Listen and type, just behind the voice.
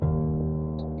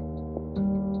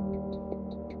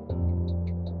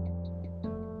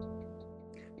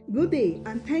Good day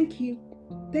and thank you.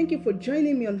 Thank you for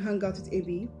joining me on Hangout with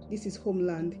AB. This is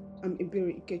Homeland. I'm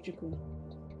Ebere Ikechukwu.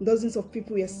 Dozens of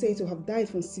people were said to have died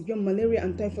from severe malaria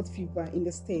and typhoid fever in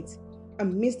the state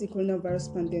amidst the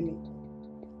coronavirus pandemic.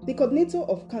 The coordinator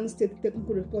of Kano State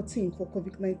Technical Report Team for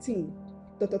COVID-19,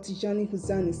 Dr. Tijani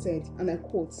Huzani said, and I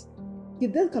quote, "The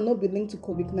death cannot be linked to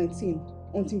COVID-19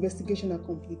 until investigation are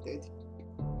completed."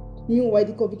 Meanwhile,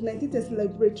 the COVID-19 testing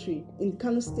laboratory in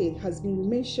Kano State has been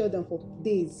remained shut down for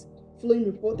days following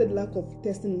reported lack of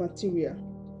testing material.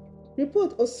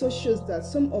 Report also shows that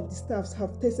some of the staffs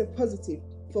have tested positive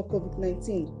for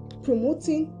COVID-19,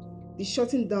 promoting the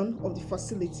shutting down of the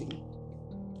facility.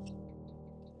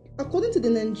 According to the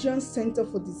Nigerian Center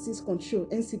for Disease Control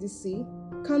 (NCDC),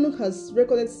 Kano has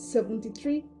recorded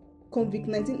 73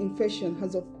 COVID-19 infections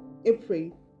as of April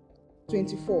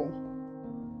 24.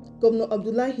 Governor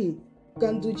Abdullahi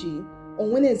Ganduje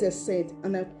on Wednesday said,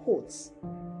 and I quote,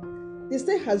 "The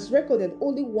state has recorded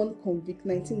only one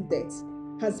COVID-19 death,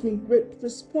 has been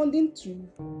responding to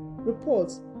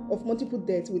reports of multiple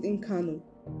deaths within Kano.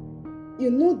 You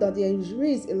know that there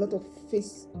is a lot of there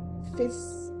is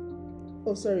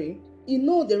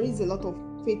a lot of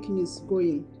fake news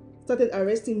going. Started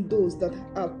arresting those that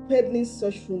are peddling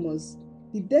such rumors.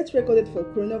 The death recorded for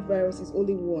coronavirus is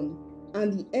only one,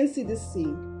 and the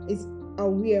NCDC is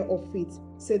aware of it,"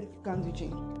 said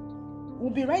Ganduje. We'll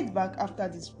be right back after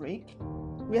this break,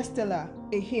 where Stella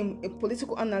Ehim, a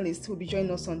political analyst, will be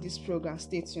joining us on this program.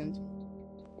 Stay tuned.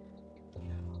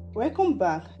 Welcome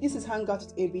back. This is Hangout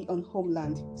with AB on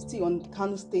Homeland, still on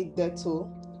Kano State death toll,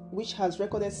 which has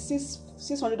recorded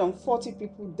 640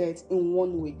 people dead in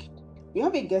 1 week. We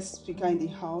have a guest speaker in the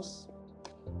house,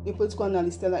 a political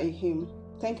analyst, Stella Ehim.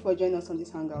 Thank you for joining us on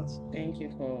this Hangout. Thank you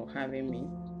for having me.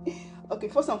 Okay,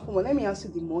 first and foremost, let me ask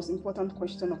you the most important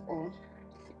question of all.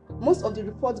 Most of the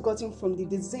reports gotten from the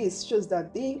disease shows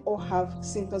that they all have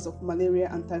symptoms of malaria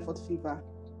and typhoid fever.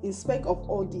 In spite of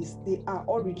all this, they are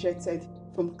all rejected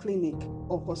from clinic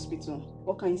or hospital.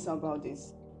 What can you say about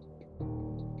this?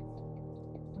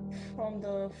 From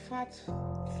the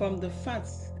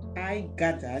facts I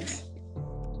gathered,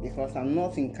 because I'm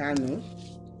not in Kano,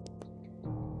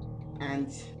 and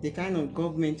the kind of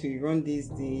government we run these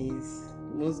days,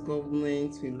 most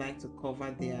governments will like to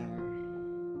cover their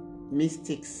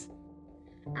mistakes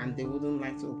and they wouldn't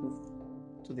like to open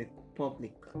to the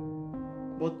public.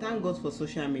 But thank God for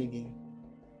social media.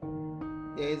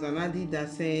 There is an adage that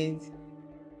said,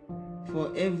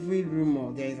 for every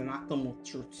rumor there is an atom of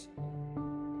truth.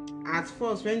 At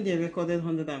first, when they recorded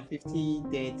 150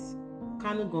 deaths,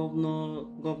 Kano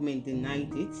government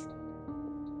denied it.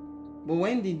 But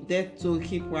when the death toll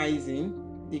keep rising,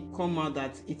 they come out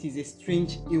that it is a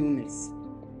strange illness.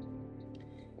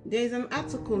 There is an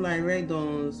article I read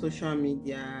on social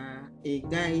media. A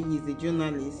guy, he's a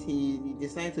journalist, he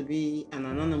decided to be an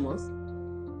anonymous.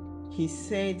 He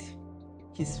said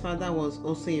his father was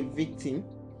also a victim,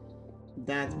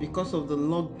 that because of the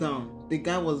lockdown, the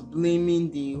guy was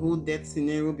blaming the whole death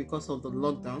scenario because of the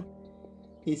lockdown.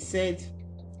 He said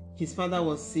his father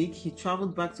was sick, he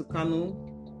traveled back to Kano,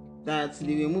 that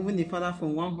they were moving the father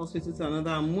from one hospital to another,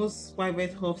 and most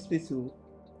private hospital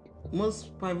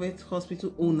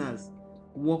owners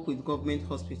work with government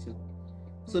hospital.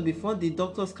 So before the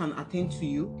doctors can attend to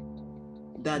you,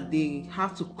 that they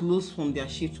have to close from their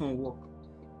shift on work.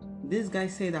 This guy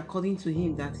said, according to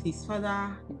him, that his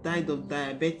father died of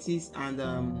diabetes and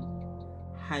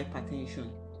hypertension.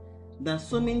 That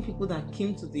so many people that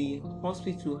came to the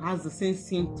hospital has the same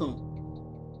symptom.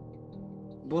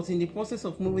 But in the process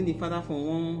of moving the father from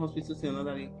one hospital to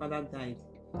another, the father died.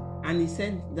 And he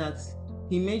said that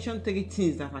he mentioned 3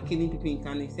 things that are killing people in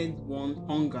Kano. He said 1,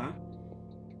 hunger;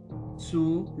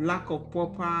 2, lack of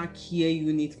proper care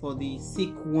unit for the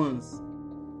sick ones;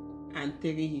 and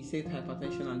 3, he said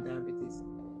hypertension and diabetes.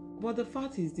 But the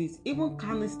fact is this: even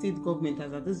Kano State government,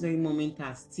 as at this very moment,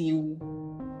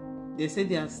 they say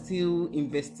they are still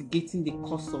investigating the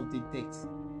cause of the death.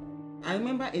 I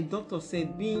remember a doctor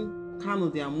said, being Kano,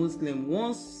 they are Muslim.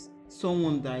 Once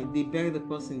someone died, they bury the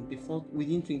person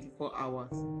within 24 hours.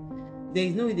 There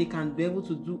is no way they can be able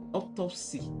to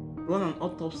run an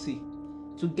autopsy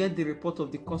to get the report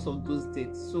of the cause of those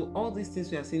deaths. So all these things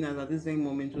we are seeing as at this very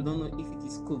moment, we don't know if it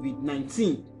is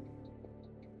COVID-19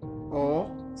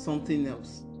 or something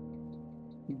else.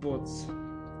 But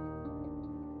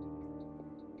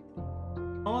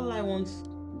all I want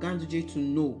Ganduje to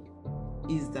know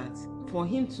is that for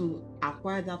him to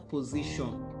acquire that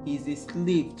position, he is a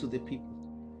slave to the people.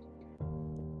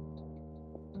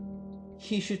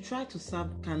 He should try to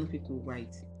serve Kano people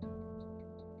right.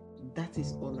 That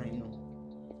is all I know.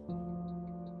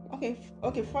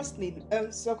 Okay. Firstly,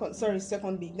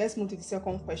 secondly, let's move to the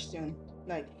second question.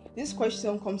 Like, this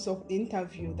question comes off the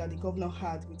interview that the governor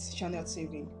had with Channel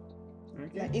TV.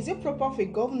 Okay. Like, is it proper for a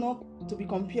governor to be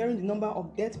comparing the number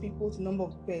of dead people to the number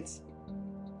of beds?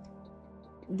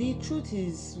 The truth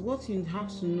is, what you have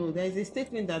to know, there is a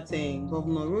statement that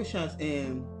Governor Rochas,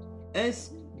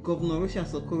 ex-Governor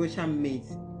Rochas Okorocha made,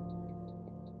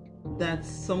 that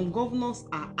some governors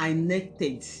are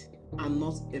elected and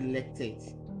not elected.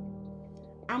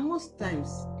 And most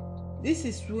times, this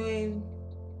is when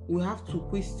we have to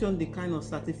question the kind of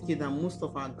certificate that most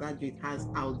of our graduate has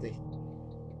out there.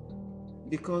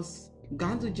 Because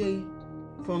Ganduje,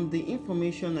 from the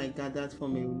information I gathered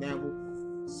from a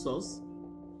reliable source,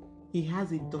 he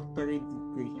has a doctorate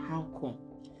degree. How come?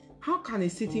 How can a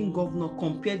sitting governor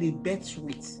compare the birth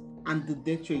rate and the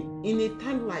death rate in a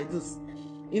time like this?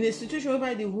 In a situation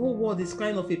whereby the whole world is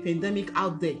kind of a pandemic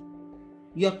out there,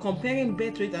 you are comparing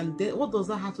birth rate and death. What does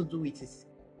that have to do with it?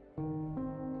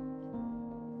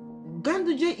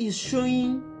 Ganduje is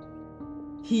showing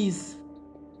his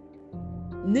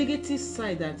negative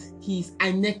side, that he is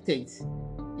elected,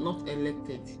 not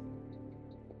elected.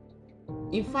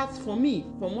 In fact, for me,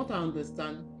 from what I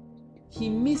understand, he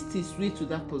missed his way to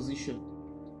that position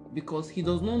because he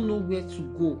does not know where to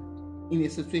go in a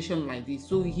situation like this.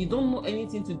 So he don't know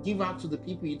anything to give out to the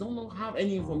people. He don't have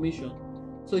any information.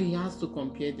 So he has to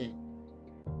compare them.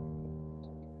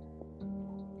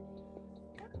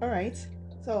 All right.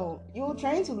 So you're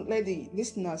trying to let the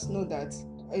listeners know that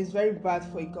it's very bad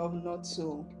for a governor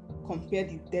to compare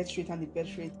the death rate and the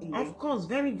birth rate in Of course,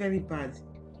 very, very bad.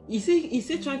 Is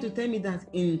he trying to tell me that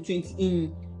in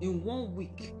 1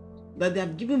 week that they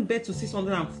have given birth to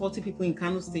 640 people in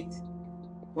Kano State,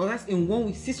 whereas in 1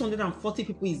 week 640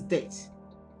 people is dead?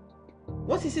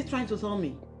 What is he trying to tell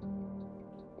me?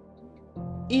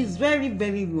 It's very,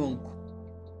 very wrong.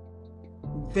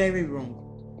 Very wrong.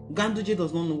 Ganduje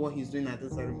does not know what he's doing at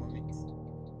this very moment.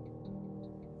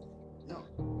 No.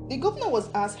 The governor was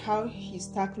asked how he's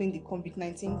tackling the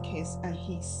COVID-19 case, and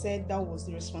he said that was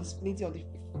the responsibility of the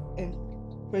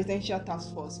presidential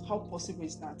task force. How possible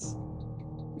is that?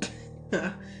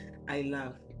 I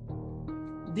laugh.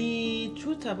 The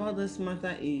truth about this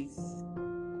matter is,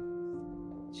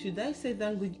 should I say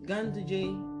that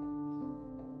Ganduje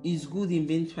is good in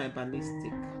being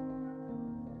tribalistic?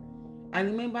 I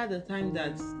remember the time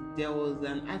that there was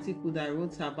an article that I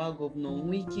wrote about Governor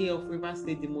Wike of Rivers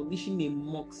State demolishing a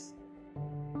mosque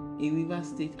in Rivers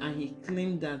State, and he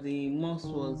claimed that the mosque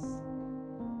was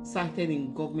sited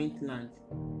in government land.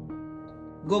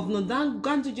 Governor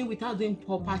Ganduje, without doing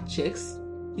proper checks,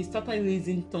 he started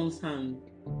raising tongues and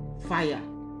fire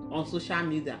on social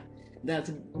media that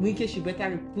Wike should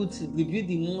better review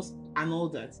the mosque and all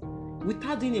that,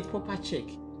 without doing a proper check.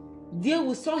 There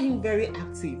we saw him very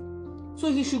active. So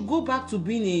he should go back to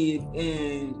being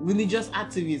a religious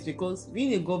activist, because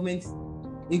being a governor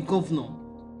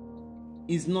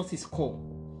is not his core.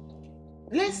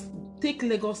 Let's take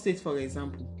Lagos State for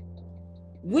example.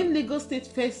 When Lagos State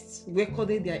first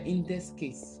recorded their index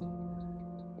case,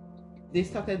 they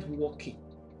started working.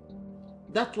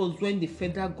 That was when the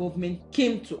federal government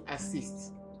came to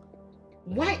assist.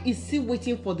 Why is he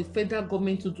waiting for the federal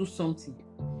government to do something?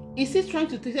 Is he trying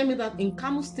to tell me that in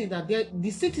Kano State that the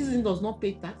citizen does not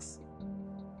pay tax?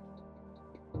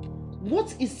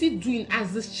 What is he doing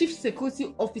as the chief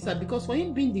security officer? Because for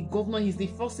him being the governor, he's the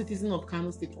first citizen of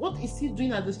Kano State. What is he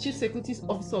doing as the chief security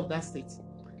officer of that state?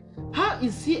 How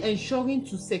is he ensuring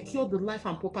to secure the life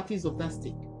and properties of that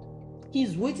state?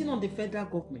 He's waiting on the federal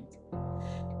government.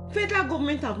 Federal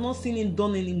government have not seen him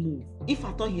done any move, if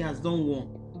at all he has done one.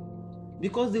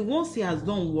 Because the ones he has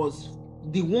done was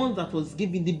the one that was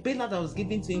given, the bailout that was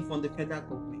given to him from the federal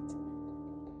government.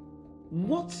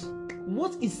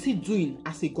 What is he doing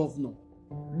as a governor?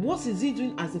 What is he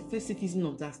doing as a first citizen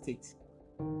of that state?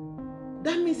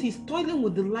 That means he's toiling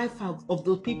with the life of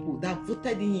the people that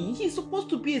voted in him. He's supposed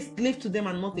to be a slave to them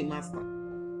and not a master.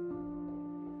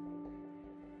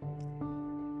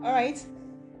 Alright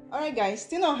guys,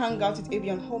 still on Hangout with AB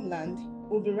on Homeland.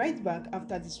 We'll be right back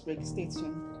after this break. Stay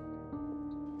tuned.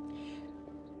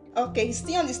 Okay,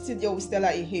 stay on the studio with Stella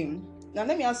Ihim. Now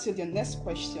let me ask you the next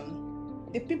question.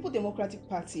 The People Democratic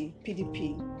Party,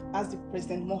 PDP, asked the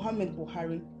President Muhammad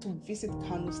Buhari to visit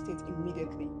Kano State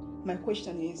immediately. My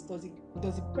question is, does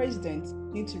the president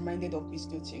need to be reminded of his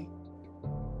duty?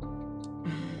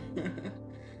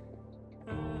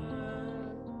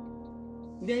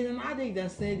 There's an adage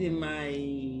that said in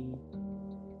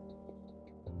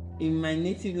my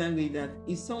native language that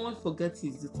if someone forgets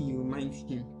his duty, you remind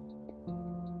him.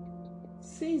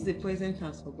 Since the president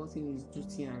has forgotten his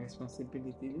duty and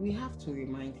responsibility, we have to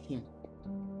remind him.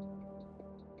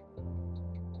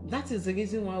 That is the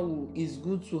reason why it's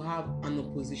good to have an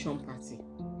opposition party.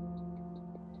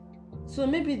 So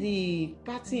maybe the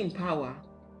party in power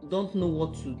don't know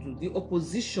what to do. The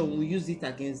opposition will use it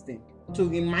against them to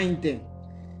remind them.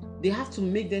 They have to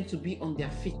make them to be on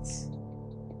their feet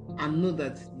and know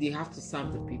that they have to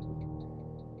serve the people.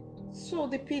 So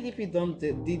the PDP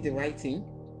did the right thing,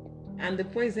 and the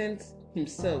president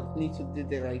himself needs to do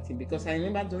the right thing, because I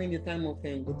remember during the time of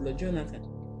Goodluck Jonathan,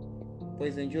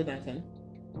 President Jonathan,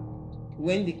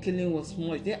 when the killing was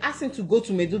much, they asked him to go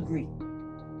to Maiduguri,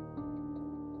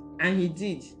 and he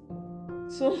did.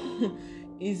 So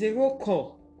it's a roll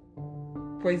call.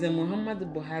 President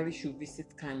Muhammadu Buhari should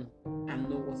visit Kano and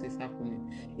know what is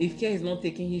happening. If care is not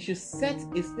taken, he should set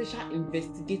a special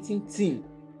investigating team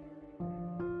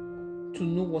to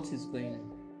know what is going on.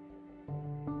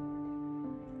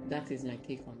 That is my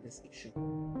take on this issue.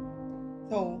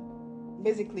 So,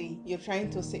 basically, you're trying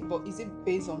to say, but is it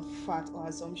based on fact or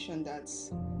assumption that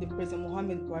the President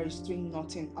Muhammad Buhari is doing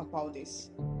nothing about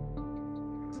this?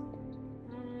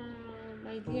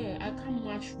 My dear, I can't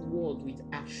match word with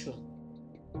action.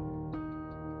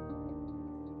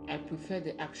 I prefer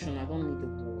the action. I don't need the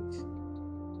word.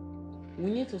 We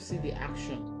need to see the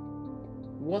action.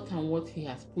 What and what he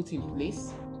has put in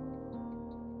place.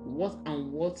 What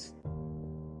and what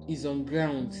is on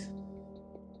ground.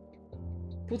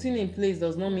 Putting in place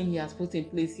does not mean he has put in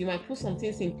place. He might put some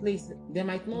things in place. They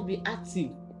might not be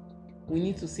active. We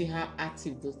need to see how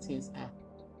active those things are.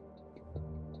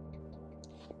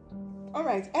 All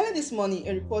right. Earlier this morning,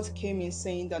 a report came in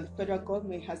saying that the federal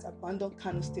government has abandoned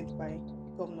Kano State by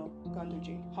Governor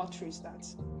Ganduje. How true is that?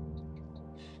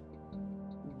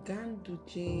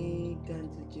 Ganduje.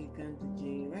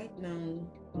 Right now,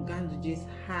 Ganduje's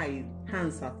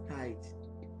hands are tied.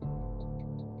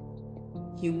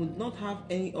 He would not have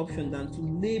any option than to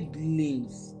lay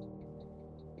blames.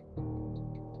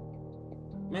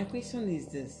 My question is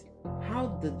this: how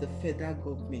did the federal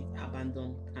government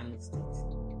abandon Kano State?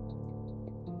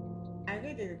 I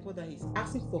read a report that he's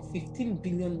asking for 15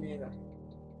 billion naira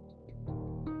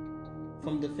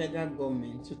from the federal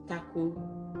government to tackle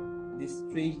the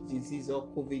strange disease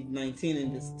of COVID-19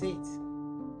 in the state.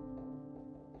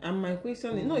 And my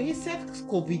question is, no, he said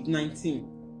COVID-19,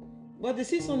 but the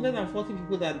 640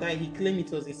 people that died, he claimed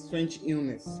it was a strange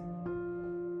illness.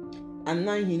 And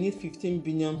now he needs 15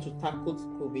 billion to tackle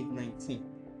COVID-19.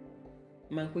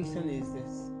 My question is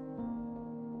this: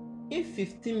 if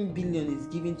 15 billion is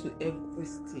given to every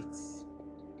state,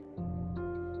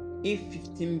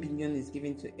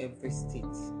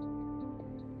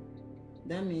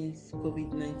 that means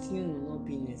COVID-19 will not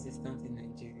be in existence in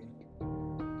Nigeria.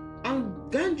 And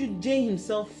Ganduje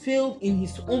himself failed in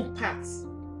his own part.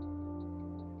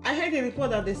 I heard a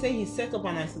report that they say he set up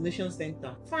an isolation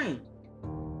center. Fine.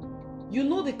 You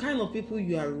know the kind of people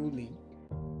you are ruling.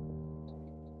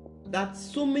 That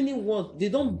so many words, they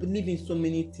don't believe in so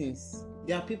many things.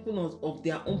 They are people of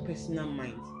their own personal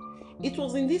mind. It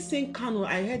was in this same Kano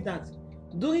I heard that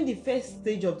during the first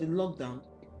stage of the lockdown,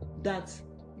 that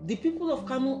the people of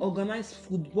Kano organized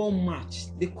football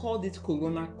match. They called it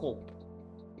Corona Cup.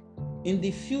 In the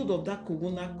field of that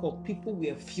Corona Cup, people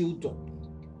were filled up.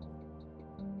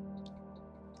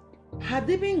 Had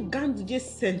they been Ganduje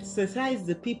sensitized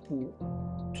the people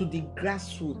to the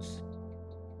grassroots,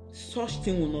 such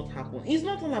thing will not happen. It's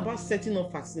not all about setting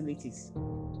up facilities.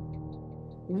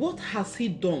 What has he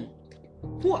done?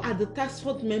 Who are the task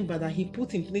force members that he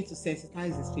put in place to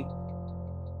sensitize his people?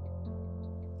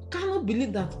 Cannot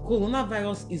believe that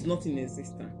coronavirus is not in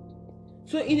existence.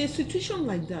 So in a situation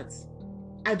like that,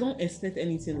 I don't expect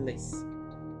anything less.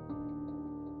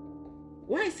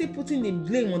 Why is he putting the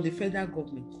blame on the federal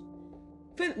government?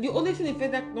 The only thing the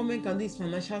federal government can do is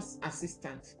financial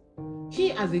assistance.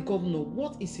 He, as a governor,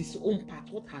 what is his own part?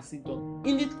 What has he done?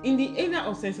 In the area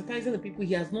of sensitizing the people,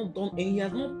 he has not done, and he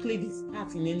has not played his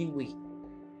part in any way.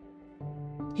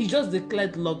 He just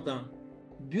declared lockdown,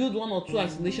 built 1 or 2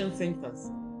 isolation centers,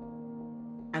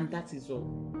 and that is all.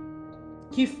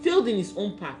 He failed in his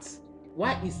own part.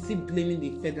 Why is he blaming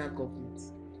the federal government?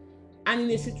 And in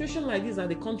a situation like this, that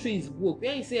the country is broke,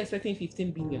 where is he expecting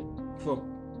 15 billion from?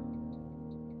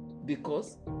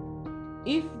 Because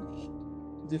if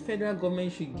the federal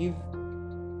government should give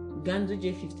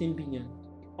Ganduje 15 billion,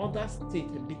 other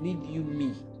states, believe you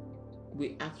me,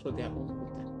 will ask for their own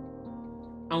quota.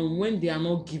 And when they are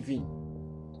not giving,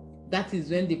 that is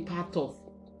when the part of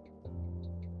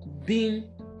being,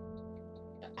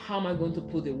 how am I going to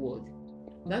put the word?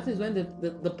 That is when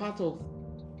the part of,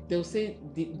 they'll say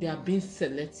they are being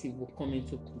selective will come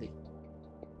into play.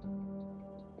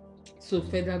 So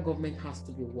federal government has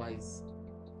to be wise.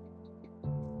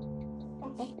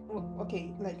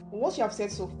 Okay, like what you have said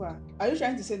so far, are you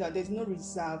trying to say that there's no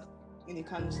reserve in the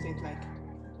Kano state, like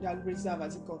you are reserved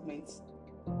as a government?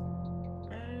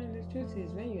 The truth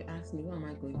is, when you ask me, what am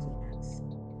I going to ask?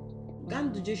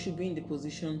 Ganduje should be in the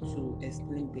position to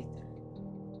explain better.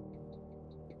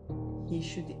 He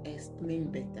should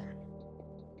explain better,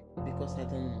 because I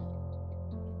don't know.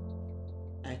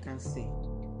 I can say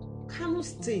Kano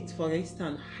State, for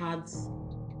instance, had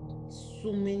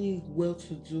so many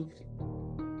well-to-do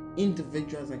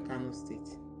individuals in Kano State.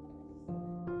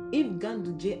 If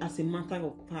Ganduje, as a matter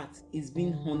of fact, is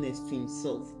being honest to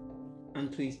himself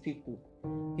and to his people,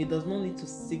 he does not need to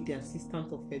seek the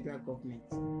assistance of federal government.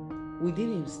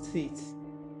 Within his state,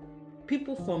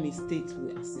 people from his state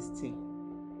will assist him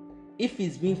if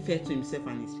he's being fair to himself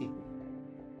and his people.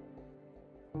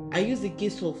 I use the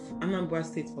case of Anambra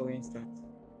State, for instance.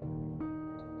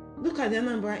 Look at the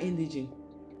Anambra NDG.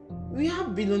 We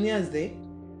have billionaires there,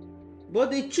 but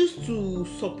they choose to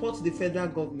support the federal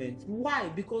government. Why?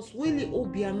 Because Willie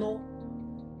Obiano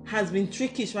has been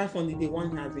trickish right from the day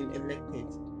one he has been elected.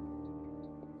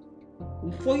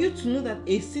 For you to know that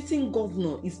a sitting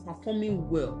governor is performing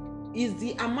well is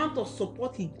the amount of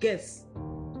support he gets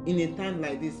in a time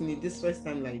like this, in a distress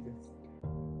time like this.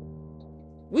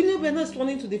 Willie Obiano is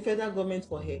running to the federal government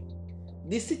for help.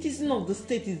 The citizen of the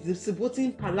state is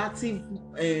distributing palliative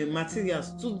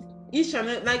materials to each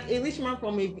and like a rich man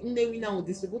from a Nnewi will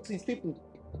distribute to his people.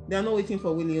 They are not waiting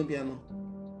for Willie Obiano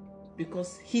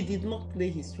because he did not play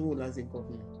his role as a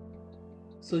governor.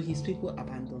 So his people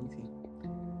abandoned him.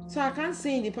 So I can't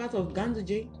say in the part of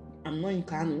Ganduje, I'm not in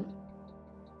Kano,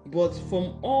 but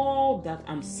from all that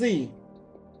I'm saying,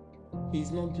 he's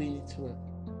not doing it well.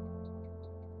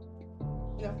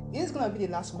 Yeah, this is gonna be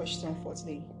the last question for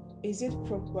today. Is it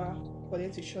proper for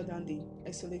them to shut down the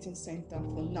isolating center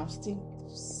for now, still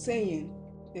saying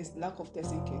there's lack of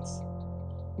testing kits?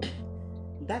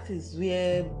 That is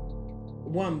where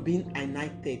one being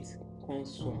united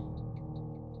comes from.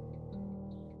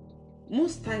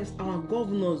 Most times our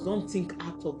governors don't think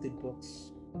out of the box.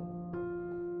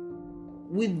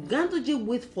 Will Ganduje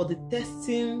wait for the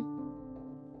testing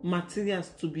materials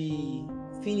to be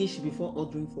finished before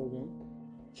ordering for one?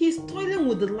 He's toiling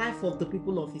with the life of the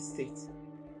people of his state.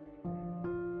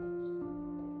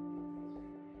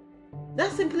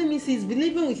 That simply means he's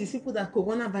believing with his people that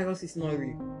coronavirus is not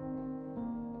real.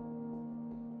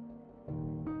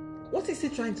 What is he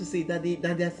trying to say? That the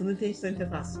isolation center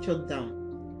has shut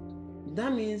down.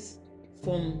 That means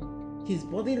from his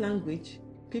body language,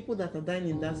 people that are dying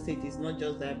in that state is not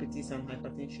just diabetes and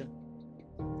hypertension.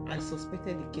 I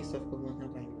suspected the case of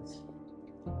coronavirus.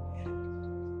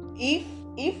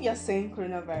 If you're saying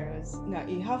coronavirus, now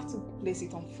you have to place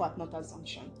it on fact, not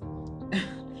assumption.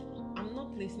 I'm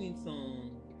not placing it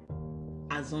on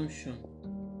assumption.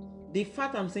 The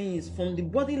fact I'm saying is from the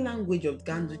body language of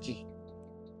Ganduje.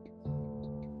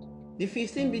 The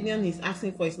 15 billion he's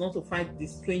asking for is not to fight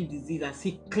this strange disease as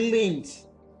he claimed.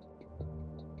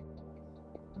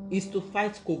 Is to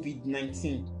fight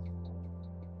COVID-19.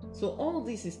 So all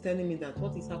this is telling me that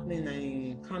what is happening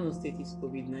in Kano State is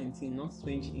COVID-19, not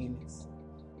strange illness.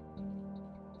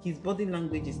 His body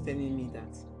language is telling me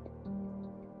that.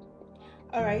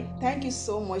 All right, thank you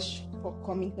so much for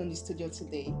coming on the studio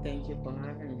today. Thank you for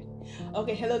having me.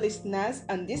 Okay, hello listeners,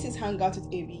 and this is Hangout with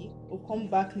AB. We'll come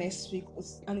back next week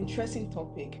with an interesting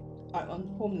topic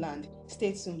on Homeland.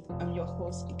 Stay tuned. I'm your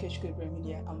host, Ikechukwu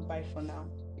Ibrahim, and bye for now.